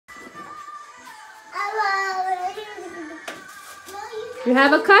You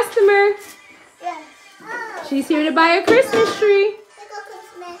have a customer. Yes. Oh. She's here to buy a Christmas tree.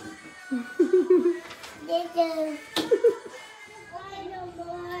 Christmas. They do.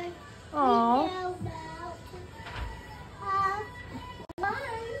 Aww.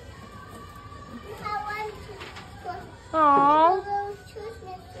 Aww.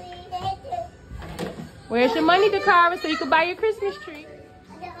 Where's your money, Dakara, so you can buy your Christmas tree?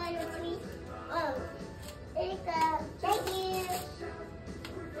 Oh, there you go. Thank you.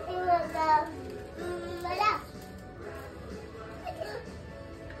 Here we go.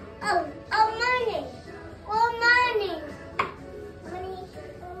 Oh, money. Oh, money. Money.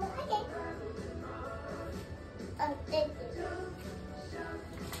 Okay. Oh, thank you.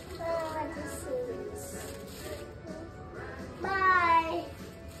 This is... Bye.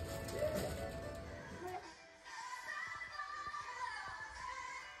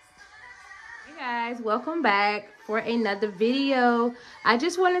 Hey guys, welcome back for another video. I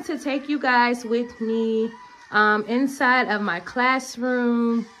just wanted to take you guys with me inside of my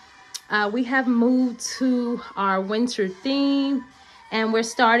classroom. We have moved to our winter theme, and we're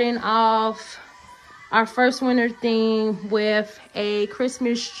starting off our first winter theme with a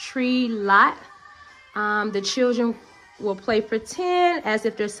Christmas tree lot. The children will play pretend as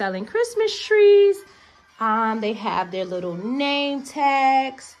if they're selling Christmas trees. They have their little name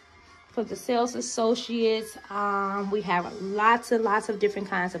tags for the sales associates. We have lots and lots of different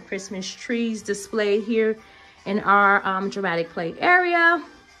kinds of Christmas trees displayed here in our dramatic play area.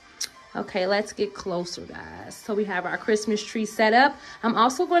 Okay, let's get closer, guys. So we have our Christmas tree set up. I'm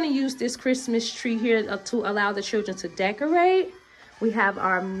also going to use this Christmas tree here to allow the children to decorate. We have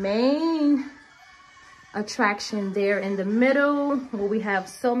our main attraction there in the middle, where we have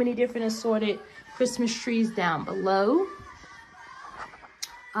so many different assorted Christmas trees down below.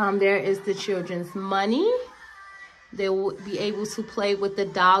 There is the children's money. They will be able to play with the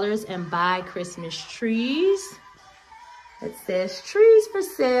dollars and buy Christmas trees. It says trees for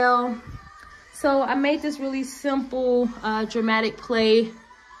sale. So I made this really simple dramatic play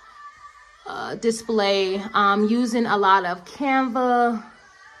display using a lot of Canva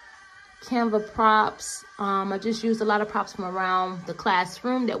props. I just used a lot of props from around the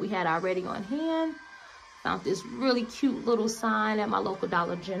classroom that we had already on hand. Found this really cute little sign at my local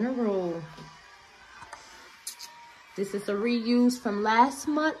Dollar General. This is a reuse from last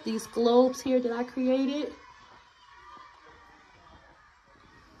month. These globes here that I created.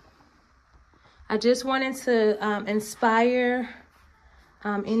 I just wanted to inspire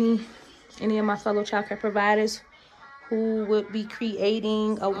any of my fellow child care providers who would be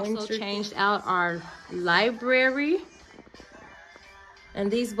creating a winter. Also changed out our library. And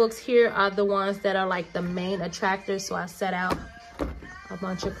these books here are the ones that are like the main attractors. So I set out a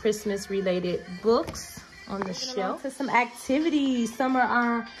bunch of Christmas related books on the shelf. To some activities.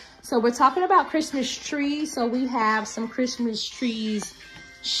 So we're talking about Christmas trees. So we have some Christmas trees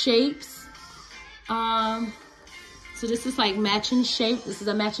shapes. So this is like matching shape. This is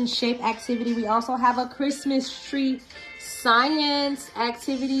a matching shape activity. We also have a Christmas tree science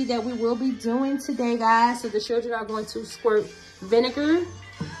activity that we will be doing today, guys. So the children are going to squirt vinegar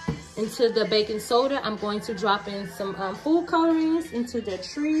into the baking soda. I'm going to drop in some food colorings into the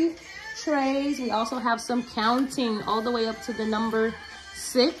tree trays. We also have some counting all the way up to the number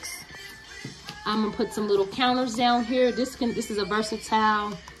 6. I'm gonna put some little counters down here. This is a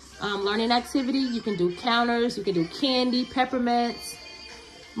versatile learning activity. You can do counters, you can do candy, peppermints.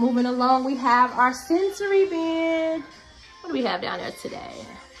 Moving along, we have our sensory bin. What do we have down there today?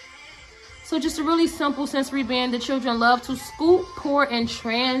 So just a really simple sensory bin. The children love to scoop, pour, and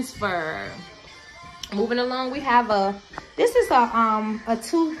transfer. Moving along, we have this is a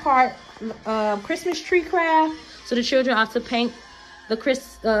 2-part Christmas tree craft. So the children are to paint the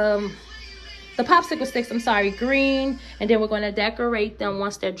popsicle sticks, green, and then we're going to decorate them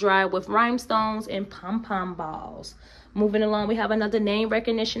once they're dry with rhinestones and pom-pom balls. Moving along, we have another name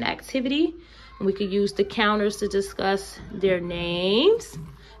recognition activity. We could use the counters to discuss their names.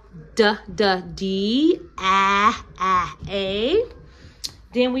 D, A.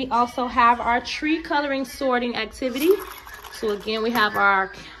 Then we also have our tree coloring sorting activity. So again, we have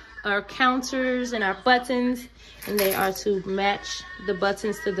our counters and our buttons, and they are to match the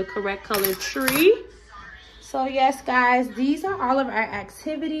buttons to the correct color tree. So yes, guys, these are all of our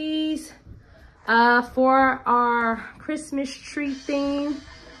activities for our Christmas tree theme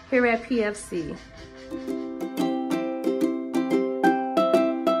here at PFC.